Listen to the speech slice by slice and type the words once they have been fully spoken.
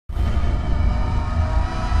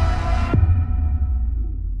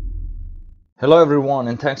Hello everyone,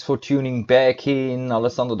 and thanks for tuning back in.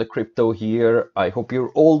 Alessandro the Crypto here. I hope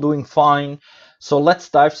you're all doing fine. So let's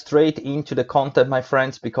dive straight into the content, my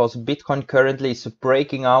friends, because Bitcoin currently is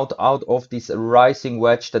breaking out of this rising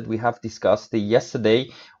wedge that we have discussed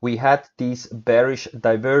yesterday. We had this bearish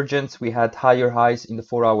divergence. We had higher highs in the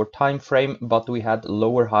 4-hour time frame, but we had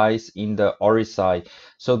lower highs in the RSI.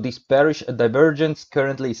 So this bearish divergence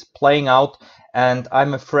currently is playing out. And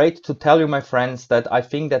I'm afraid to tell you, my friends, that I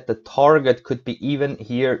think that the target could be even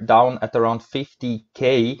here down at around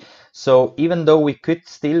 50k. So even though we could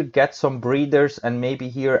still get some breathers and maybe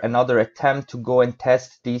here another attempt to go and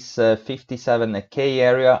test this 57k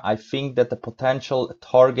area, I think that the potential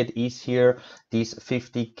target is here, this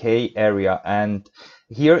 50k area. And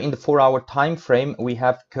here in the 4-hour time frame, we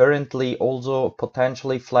have currently also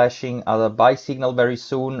potentially flashing a buy signal very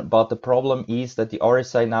soon, but the problem is that the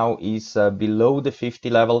RSI now is below the 50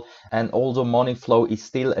 level, and also money flow is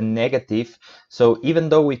still a negative. So even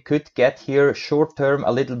though we could get here short term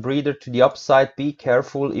a little breather to the upside, be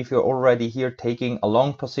careful if you're already here taking a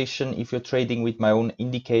long position, if you're trading with my own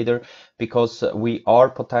indicator, because we are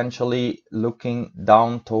potentially looking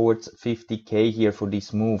down towards 50k here for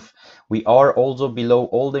this move. We are also below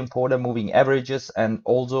all the important moving averages, and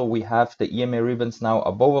also we have the EMA ribbons now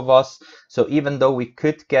above of us. So even though we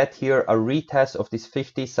could get here a retest of this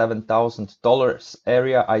 $57,000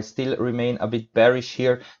 area, I still remain a bit bearish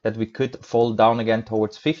here that we could fall down again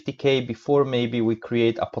towards 50k before maybe we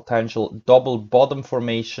create a potential double bottom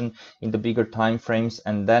formation in the bigger time frames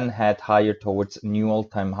and then head higher towards new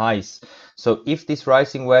all-time highs. So if this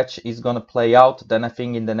rising wedge is going to play out, then I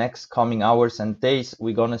think in the next coming hours and days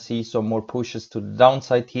we're going to see some more pushes to the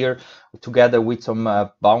downside here, together with some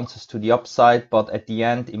bounces to the upside. But at the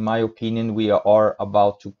end, in my opinion, we are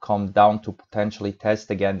about to come down to potentially test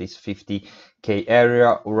again this 50k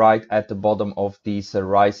area right at the bottom of this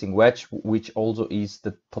rising wedge, which also is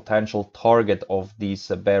the potential target of this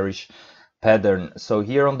bearish pattern. So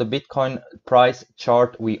here on the Bitcoin price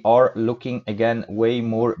chart, we are looking again way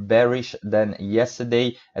more bearish than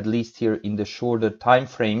yesterday, at least here in the shorter time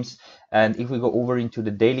frames. And if we go over into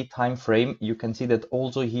the daily time frame, you can see that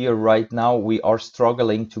also here right now we are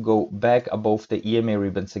struggling to go back above the EMA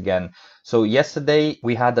ribbons again. So yesterday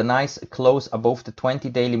we had a nice close above the 20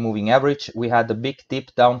 daily moving average. We had a big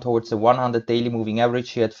dip down towards the 100 daily moving average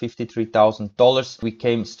here at $53,000. We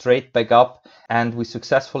came straight back up and we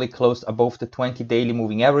successfully closed above the 20 daily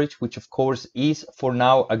moving average, which of course is for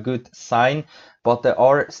now a good sign. But there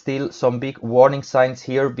are still some big warning signs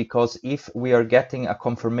here, because if we are getting a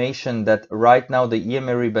confirmation that right now the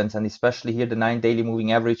EMA ribbons, and especially here the 9 daily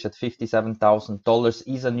moving average at $57,000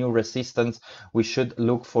 is a new resistance, we should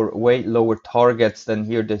look for way lower targets than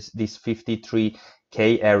here this 53k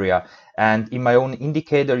area. And in my own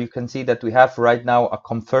indicator, you can see that we have right now a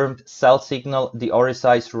confirmed sell signal. The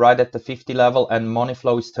RSI is right at the 50 level and money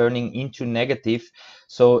flow is turning into negative.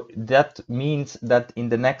 So that means that in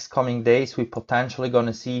the next coming days, we're potentially going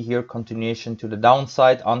to see here continuation to the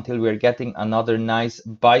downside until we're getting another nice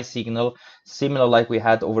buy signal, similar like we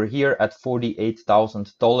had over here at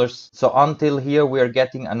 $48,000. So until here we are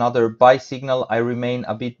getting another buy signal, I remain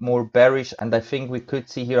a bit more bearish, and I think we could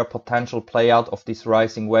see here a potential play out of this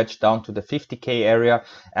rising wedge down to the 50k area.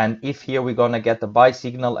 And if here we're gonna get a buy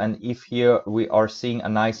signal, and if here we are seeing a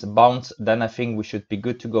nice bounce, then I think we should be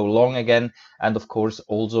good to go long again, and of course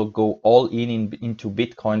also go all into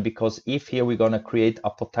Bitcoin, because if here we're gonna create a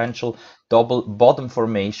potential double bottom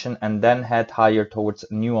formation and then head higher towards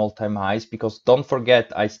new all-time highs, because don't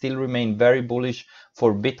forget, I still remain very bullish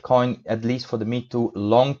for Bitcoin, at least for the mid to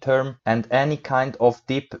long term. And any kind of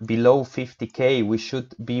dip below 50k, we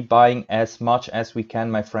should be buying as much as we can,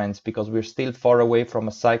 my friends, because we're still far away from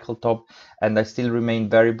a cycle top. And I still remain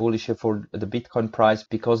very bullish for the Bitcoin price,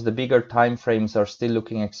 because the bigger time frames are still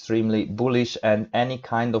looking extremely bullish, and any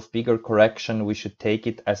kind of bigger correction, we should take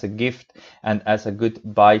it as a gift and as a good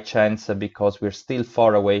buy chance, because we're still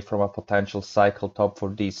far away from a potential cycle top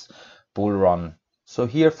for this bull run. So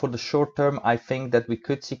here for the short term, I think that we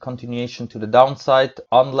could see continuation to the downside,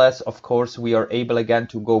 unless of course we are able again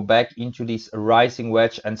to go back into this rising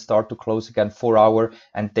wedge and start to close again 4-hour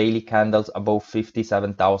and daily candles above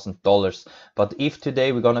 $57,000. But if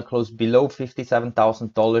today we're gonna close below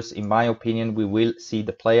 $57,000, in my opinion, we will see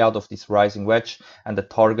the play out of this rising wedge, and the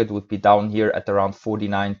target would be down here at around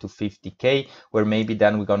 49 to 50k, where maybe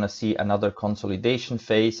then we're gonna see another consolidation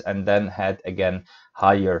phase and then head again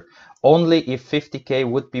higher. Only if 50k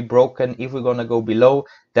would be broken, if we're gonna go below,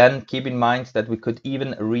 then keep in mind that we could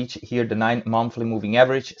even reach here the 9 monthly moving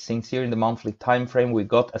average, since here in the monthly time frame we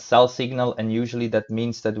got a sell signal, and usually that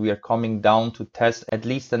means that we are coming down to test at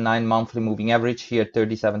least the 9 monthly moving average here at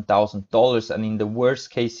 $37,000, and in the worst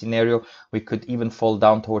case scenario we could even fall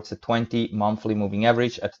down towards the 20 monthly moving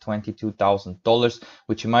average at $22,000,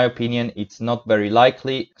 which in my opinion it's not very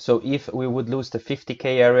likely. So if we would lose the 50k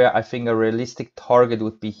area, I think a realistic target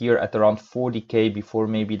would be here at around 40k before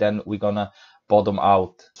maybe then we're gonna bottom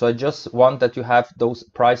out. So I just want that you have those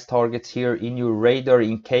price targets here in your radar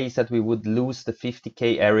in case that we would lose the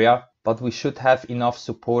 50k area. But we should have enough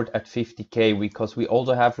support at 50k, because we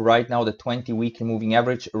also have right now the 20 weekly moving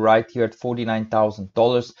average right here at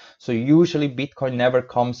 $49,000. So usually Bitcoin never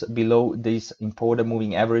comes below this important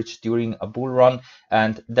moving average during a bull run,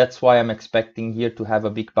 and that's why I'm expecting here to have a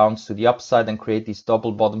big bounce to the upside and create this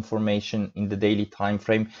double bottom formation in the daily time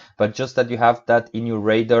frame. But just that you have that in your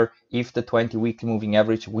radar, if the 20 weekly moving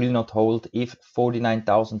average will not hold, if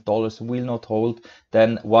 $49,000 will not hold,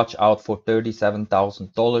 then watch out for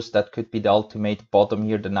 $37,000. That could be the ultimate bottom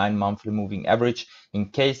here, the 9 monthly moving average, in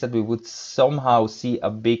case that we would somehow see a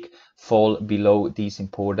big fall below this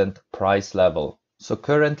important price level. So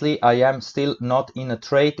currently I am still not in a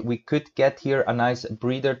trade. We could get here a nice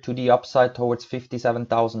breather to the upside towards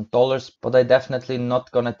 $57,000, but I definitely not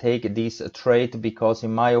gonna take this trade, because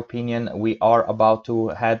in my opinion we are about to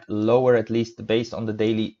head lower, at least based on the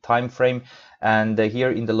daily time frame. And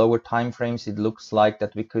here in the lower time frames it looks like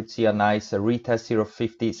that we could see a nice retest here of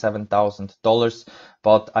 $57,000,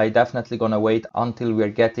 but I definitely gonna wait until we are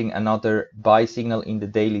getting another buy signal in the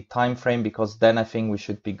daily time frame, because then I think we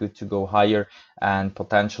should be good to go higher, and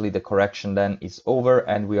potentially the correction then is over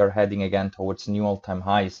and we are heading again towards new all-time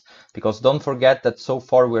highs. Because don't forget that so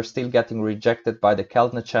far we're still getting rejected by the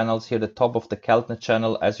Keltner channels. Here the top of the Keltner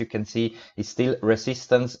channel, as you can see, is still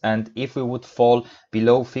resistance, and if we would fall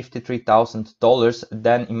below $53,000,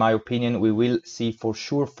 then in my opinion we will see for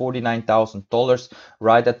sure $49,000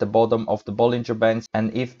 right at the bottom of the Bollinger Bands.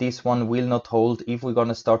 And if this one will not hold, if we're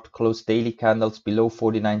gonna start to close daily candles below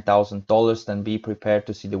 $49,000, then be prepared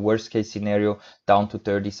to see the worst case scenario down to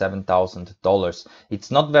 $37,000.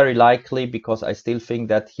 It's not very likely, because I still think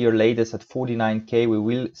that here latest at 49k we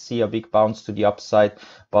will see a big bounce to the upside,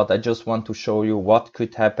 but I just want to show you what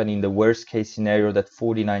could happen in the worst case scenario that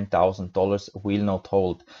 $49,000 will not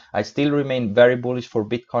hold. I still remain very bullish for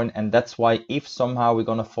Bitcoin, and that's why if somehow we're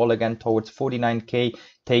gonna fall again towards 49k,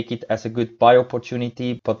 take it as a good buy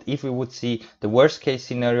opportunity. But if we would see the worst case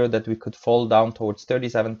scenario that we could fall down towards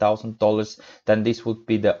 $37,000, then this would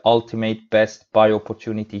be the ultimate best buy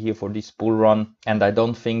opportunity here for this bull run, and I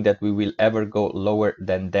don't think that we will ever go lower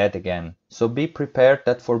than that again. So be prepared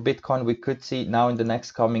that for Bitcoin we could see now in the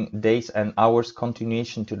next coming days and hours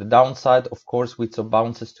continuation to the downside, of course with some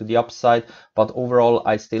bounces to the upside, but overall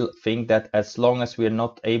I still think that as long as we are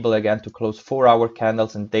not able again to close 4-hour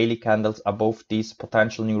candles and daily candles above these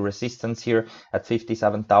potential new resistance here at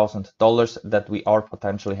 $57,000, that we are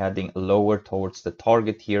potentially heading lower towards the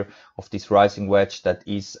target here of this rising wedge that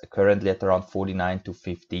is currently at around 49 to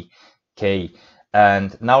 50k.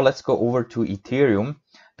 And now let's go over to Ethereum,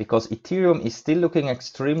 because Ethereum is still looking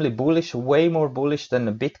extremely bullish, way more bullish than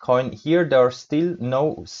the Bitcoin. Here there are still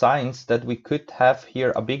no signs that we could have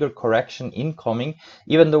here a bigger correction incoming,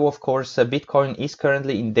 even though of course Bitcoin is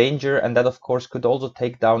currently in danger, and that of course could also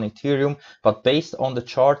take down Ethereum. But based on the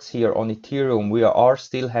charts here on Ethereum, we are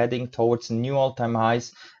still heading towards new all-time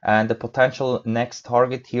highs, and the potential next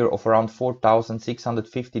target here of around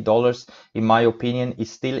 $4,650 in my opinion is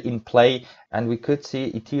still in play, and we could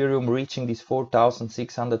see Ethereum reaching this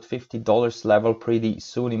 $4,650 level pretty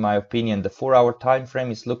soon in my opinion. The 4-hour time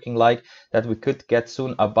frame is looking like that we could get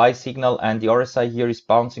soon a buy signal, and the RSI here is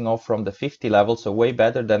bouncing off from the 50 level, so way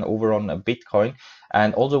better than over on Bitcoin.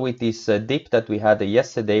 And also with this dip that we had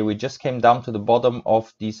yesterday, we just came down to the bottom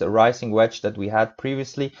of this rising wedge that we had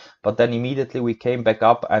previously, but then immediately we came back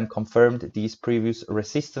up and confirmed these previous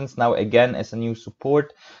resistance now again as a new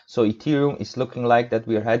support. So Ethereum is looking like that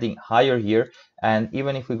we are heading higher here. And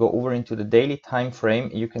even if we go over into the daily time frame,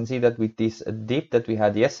 you can see that with this dip that we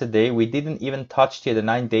had yesterday, we didn't even touch here the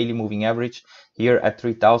 9 daily moving average here at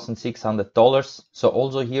 $3,600. So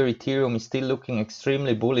also here Ethereum is still looking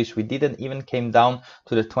extremely bullish. We didn't even came down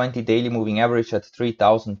to the 20 daily moving average at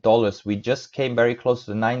 $3,000. We just came very close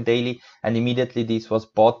to the 9 daily, and immediately this was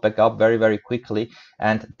bought back up very quickly.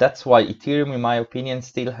 And that's why Ethereum in my opinion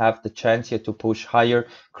still have the chance here to push higher,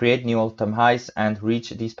 create new all-time highs, and reach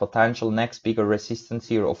this potential next bigger resistance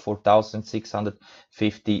here of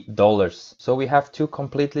 $4,650. So we have two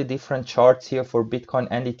completely different charts here for Bitcoin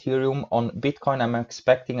and Ethereum. On Bitcoin Bitcoin, I'm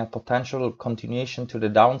expecting a potential continuation to the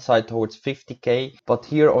downside towards 50k, but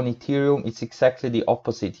here on Ethereum it's exactly the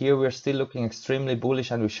opposite. Here we're still looking extremely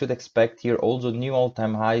bullish, and we should expect here also new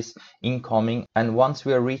all-time highs incoming. And once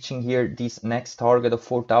we are reaching here this next target of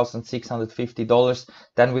 $4,650,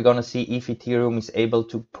 then we're gonna see if Ethereum is able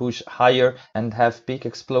to push higher and have big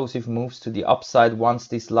explosive moves to the upside once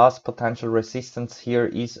this last potential resistance here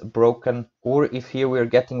is broken, or if here we are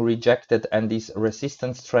getting rejected and this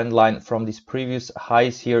resistance trend line from these previous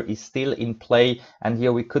highs here is still in play, and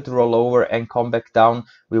here we could roll over and come back down.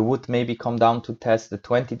 We would maybe come down to test the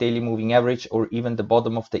 20 daily moving average or even the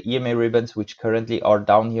bottom of the EMA ribbons, which currently are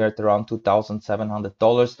down here at around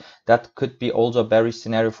 $2,700. That could be also a bearish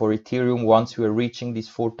scenario for Ethereum once we are reaching this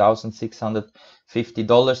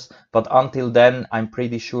 $4,650. But until then, I'm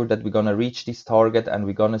pretty sure that we're gonna reach this target, and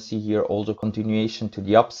we're gonna see here also continuation to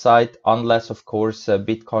the upside, unless of course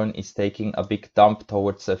Bitcoin is taking a big dump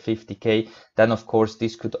towards 50k. Then of course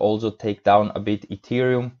this could also take down a bit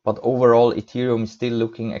Ethereum, but overall Ethereum is still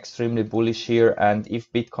looking extremely bullish here. And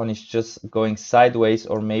if Bitcoin is just going sideways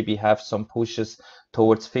or maybe have some pushes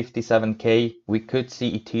towards 57k, we could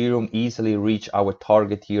see Ethereum easily reach our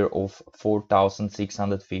target here of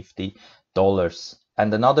 $4,650.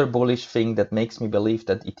 And another bullish thing that makes me believe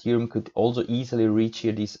that Ethereum could also easily reach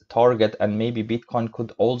here this target, and maybe Bitcoin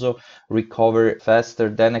could also recover faster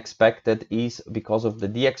than expected, is because of the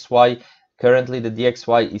DXY. Currently the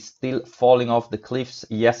DXY is still falling off the cliffs.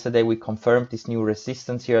 Yesterday we confirmed this new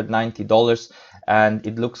resistance here at $90, and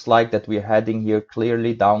it looks like that we're heading here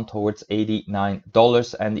clearly down towards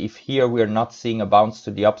 $89. And if here we are not seeing a bounce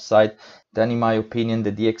to the upside, then in my opinion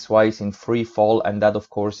the DXY is in free fall, and that of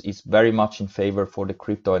course is very much in favor for the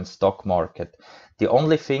crypto and stock market. The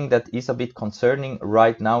only thing that is a bit concerning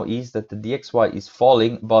right now is that the DXY is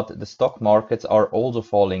falling, but the stock markets are also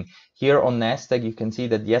falling. Here on Nasdaq you can see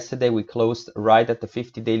that yesterday we closed right at the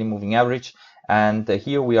 50 daily moving average, and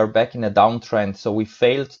here we are back in a downtrend. So we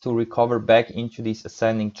failed to recover back into this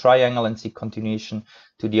ascending triangle and see continuation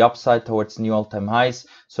to the upside towards new all-time highs.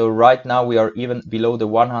 So right now we are even below the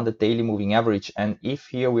 100 daily moving average, and if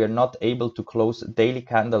here we are not able to close daily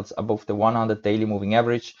candles above the 100 daily moving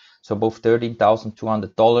average, so above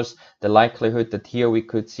 $13,200, the likelihood that here we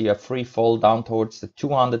could see a free fall down towards the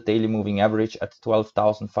 200 daily moving average at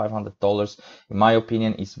 $12,500, in my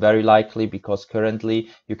opinion, is very likely, because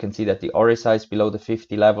currently you can see that the RSI is below the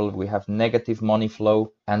 50 level. We have negative money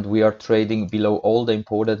flow, and we are trading below all the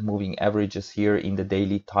important moving averages here in the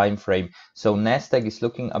daily time frame. So Nasdaq is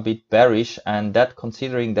looking a bit bearish, and that,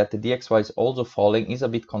 considering that the DXY is also falling, is a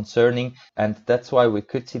bit concerning. And that's why we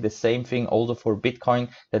could see the same thing also for Bitcoin,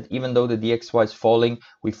 that even though the DXY is falling,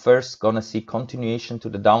 we first gonna see continuation to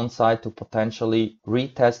the downside to potentially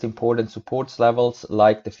retest important supports levels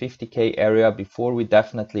like the 50k area before we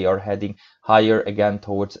definitely are heading higher again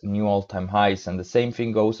towards new all-time highs. And the same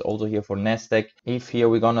thing goes also here for Nasdaq. If here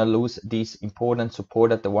we're gonna lose this important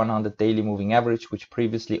support at the 100 daily moving average, which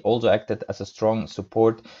previously also acted as a strong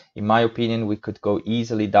support, in my opinion we could go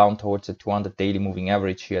easily down towards the 200 daily moving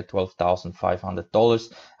average here at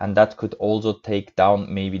 $12,500, and that could also take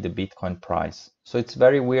down maybe the Bitcoin price. So it's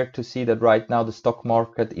very weird to see that right now the stock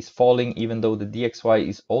market is falling, even though the DXY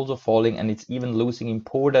is also falling, and it's even losing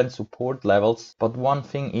important support levels. But one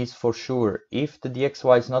thing is for sure, if the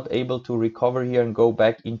DXY is not able to recover here and go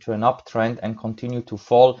back into an uptrend and continue to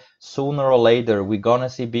fall, sooner or later we're gonna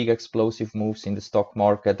see big explosive moves in the stock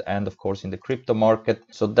market and of course in the crypto market.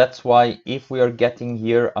 So that's why if we are getting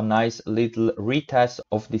here a nice little retest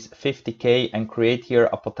of this 50k and create here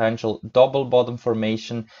a potential double bottom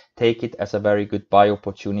formation, take it as a very good buy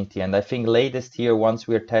opportunity. And I think latest here, once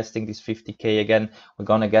we are testing this 50k again, we're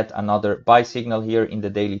gonna get another buy signal here in the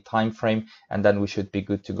daily time frame, and then we should be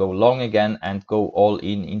good to go long again and go all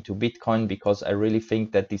in into Bitcoin, because I really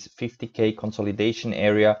think that this 50k consolidation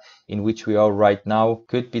area in which we are right now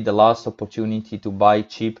could be the last opportunity to buy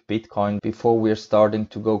cheap Bitcoin before we're starting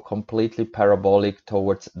to go completely parabolic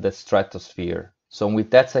towards the stratosphere. So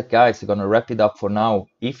with that said, guys, I'm gonna wrap it up for now.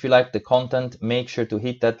 If you like the content, make sure to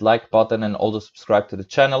hit that like button and also subscribe to the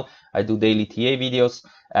channel. I do daily TA videos,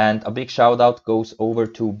 and a big shout out goes over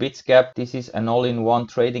to Bitsgap. This is an all-in-one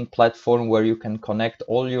trading platform where you can connect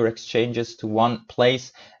all your exchanges to one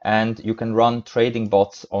place, and you can run trading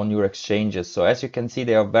bots on your exchanges. So as you can see,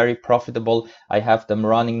 they are very profitable. I have them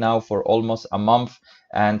running now for almost a month,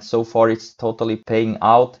 and so far it's totally paying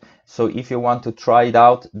out. So if you want to try it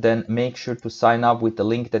out, then make sure to sign up with the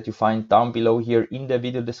link that you find down below here in the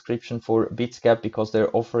video description for Bitscap, because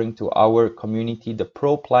they're offering to our community the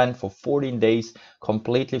pro plan for 14 days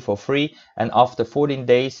completely for free. And after 14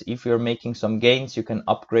 days, if you're making some gains, you can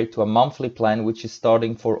upgrade to a monthly plan, which is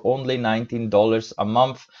starting for only $19 a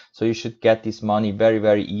month. So you should get this money very,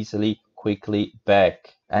 very easily, quickly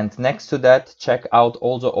back. And next to that, check out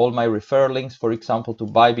also all my referral links, for example, to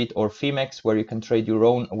Bybit or Fimex, where you can trade your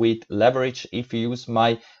own with leverage. If you use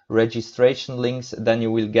my registration links, then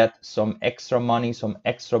you will get some extra money, some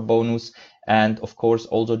extra bonus. And of course,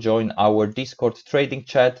 also join our Discord trading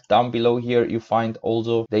chat. Down below here, you find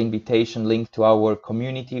also the invitation link to our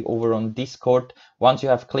community over on Discord. Once you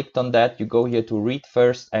have clicked on that, you go here to read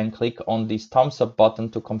first and click on this thumbs up button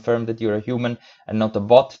to confirm that you're a human and not a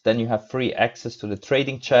bot. Then you have free access to the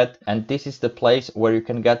trading chat. And this is the place where you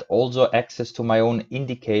can get also access to my own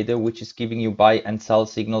indicator, which is giving you buy and sell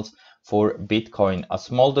signals for Bitcoin. A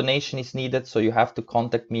small donation is needed, so you have to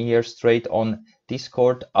contact me here straight on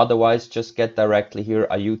Discord. Otherwise, just get directly here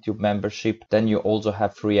a YouTube membership. Then you also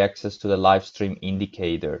have free access to the live stream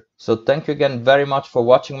indicator. So thank you again very much for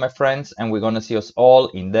watching, my friends, and we're gonna see us all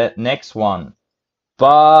in the next one.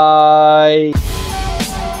 Bye.